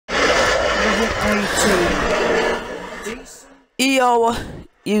Yo,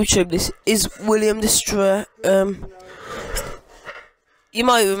 YouTube, this is William Destroyer. You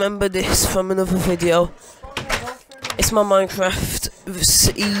might remember this from another video. It's my Minecraft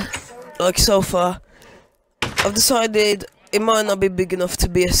city, like so far. I've decided it might not be big enough to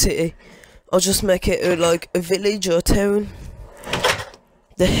be a city. I'll just make it like a village or a town.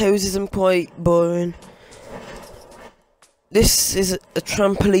 The houses are quite boring. This is a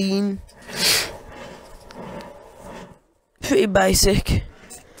trampoline. Pretty basic.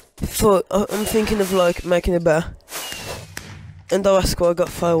 But I'm thinking of like making it better. And don't ask why I got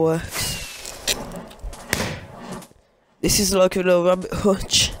fireworks. This is like a little rabbit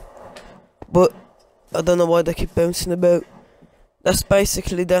hutch. But I don't know why they keep bouncing about. That's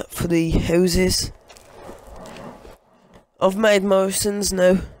basically that for the houses. I've made Morrison's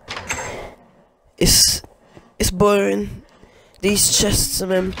now. It's boring. These chests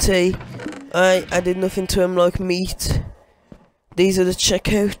are empty. I added nothing to them like meat. These are the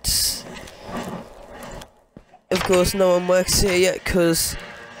checkouts. Of course, no one works here yet because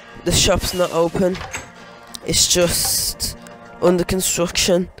the shop's not open. It's just under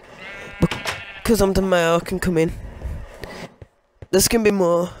construction. But because I'm the mayor, I can come in. There's gonna be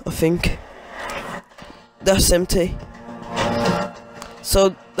more, I think. That's empty.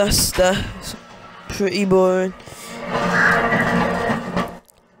 So that's that. It's pretty boring.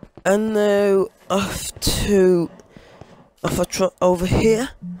 And now off over here,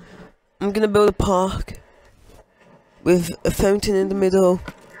 I'm gonna build a park with a fountain in the middle,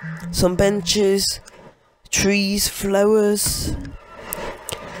 some benches, trees, flowers.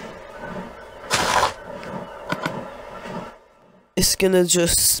 It's gonna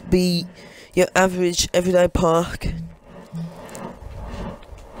just be your average everyday park.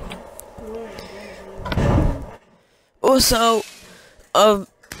 Also, I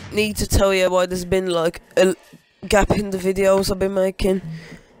need to tell you why there's been like a gap in the videos I've been making.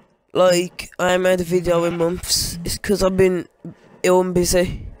 Like, I made a video in months. It's because I've been ill and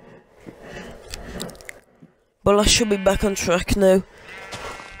busy. But I should be back on track now.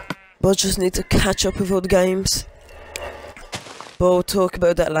 But I just need to catch up with all the games. But we'll talk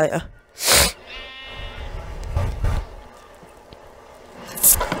about that later.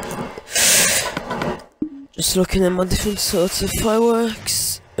 Just looking at my different sorts of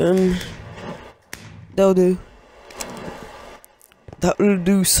fireworks. That'll do. That will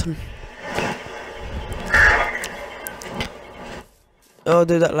do some. I'll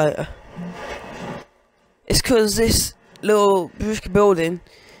do that later. It's because this little brick building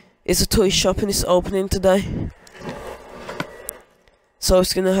is a toy shop and it's opening today. So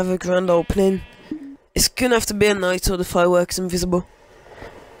it's gonna have a grand opening. It's gonna have to be a night or the fireworks invisible.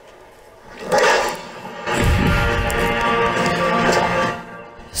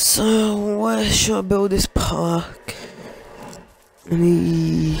 So where should I build this park?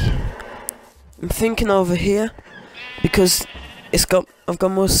 I'm thinking over here because I've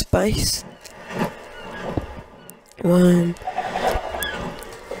got more space. Put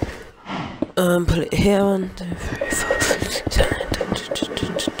it here. 1, 2, 3,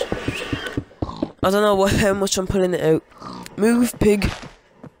 4. I don't know how much I'm pulling it out. Move, pig.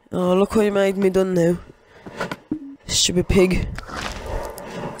 Oh, look what you made me done now. Stupid pig.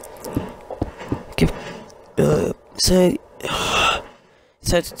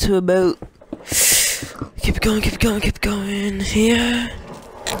 Set it to about. Keep going. Here.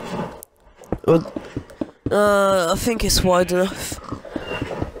 I think it's wide enough.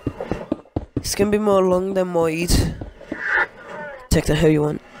 It's gonna be more long than wide. Take that how you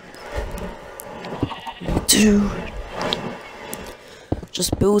want. 2.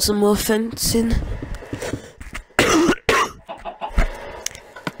 Just build some more fencing.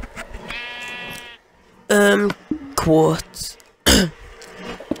 Quartz.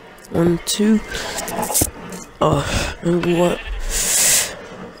 1, 2. Oh, and what?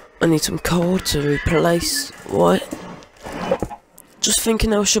 I need some coal to replace what? Just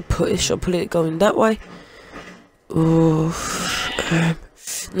thinking how I should put it. Should I put it going that way? Oh,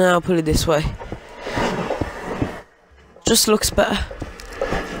 now I'll put it this way. Just looks better.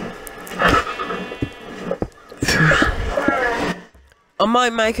 I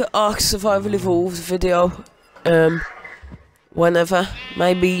might make an Ark Survival Evolved video. Whenever.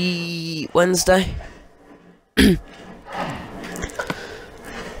 Maybe Wednesday.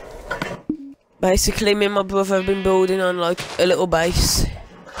 Basically, me and my brother have been building on like a little base.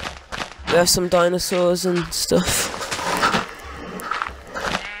 We have some dinosaurs and stuff.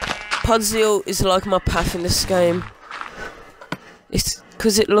 Podzio is like my path in this game. It's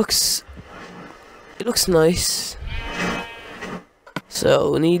because it looks nice.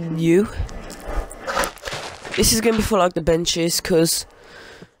 So we need you. This is gonna be for like the benches, because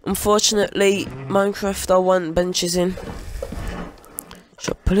unfortunately Minecraft I want benches in.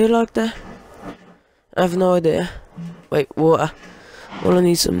 Should I put it like that? I have no idea. Wait, water. Well, I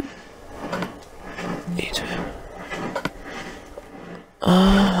need some.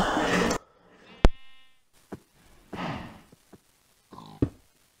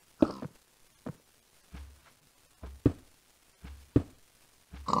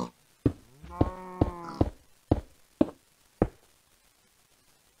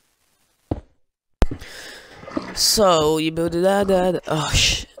 So you build it that. Oh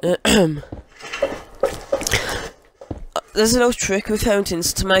there's a little trick with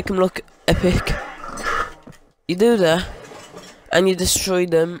fountains to make them look epic. You do that, and you destroy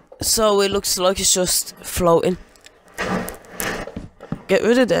them, so it looks like it's just floating. Get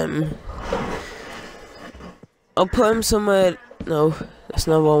rid of them. I'll put them somewhere. No, that's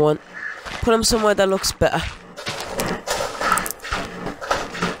not what I want. Put them somewhere that looks better.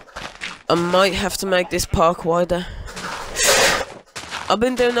 I might have to make this park wider. I've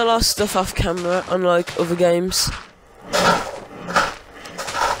been doing a lot of stuff off camera, unlike other games.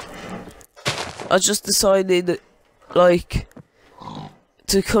 I just decided, like,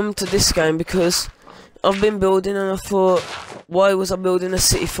 to come to this game because I've been building and I thought, why was I building a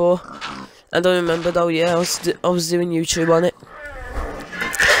city for? I don't remember though. Yeah, I was doing YouTube on it.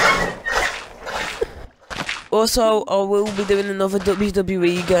 Also, I will be doing another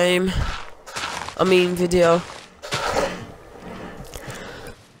WWE game. I mean, video.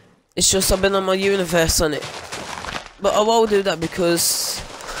 It's just I've been on my universe on it. But I won't do that because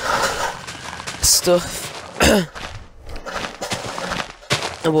stuff.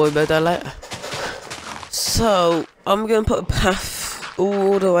 I'll worry about that later. So, I'm going to put a path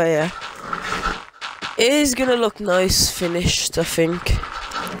all the way here. It is going to look nice finished, I think.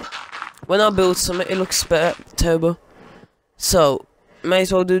 When I build something, it looks better, turbo. So, may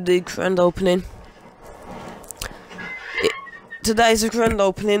as well do the grand opening. Today is the grand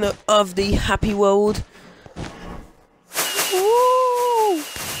opening of the Happy World. Woo!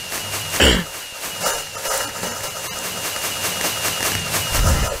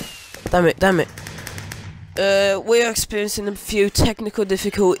 Damn it. We are experiencing a few technical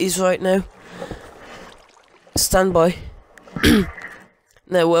difficulties right now. Stand by.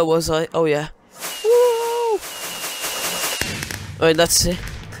 No, where was I? Oh yeah. Woo! Alright, that's it.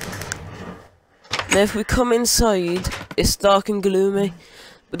 Now if we come inside, it's dark and gloomy,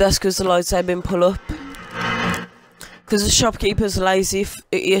 but that's because the lights have been pulled up. Because the shopkeeper's lazy,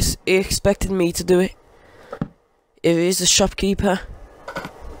 he expected me to do it. If he is a shopkeeper.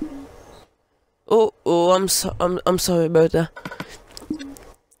 Oh, I'm sorry about that.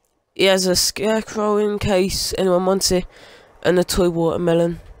 He has a scarecrow in case anyone wants it, and a toy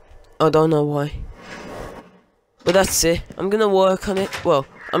watermelon. I don't know why. But that's it. I'm gonna work on it. Well,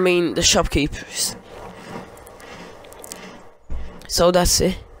 I mean the shopkeepers. So that's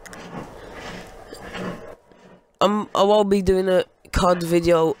it. I won't be doing a COD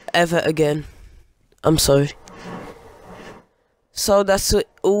video ever again. I'm sorry. So that's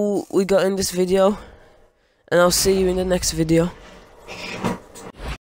all we got in this video. And I'll see you in the next video.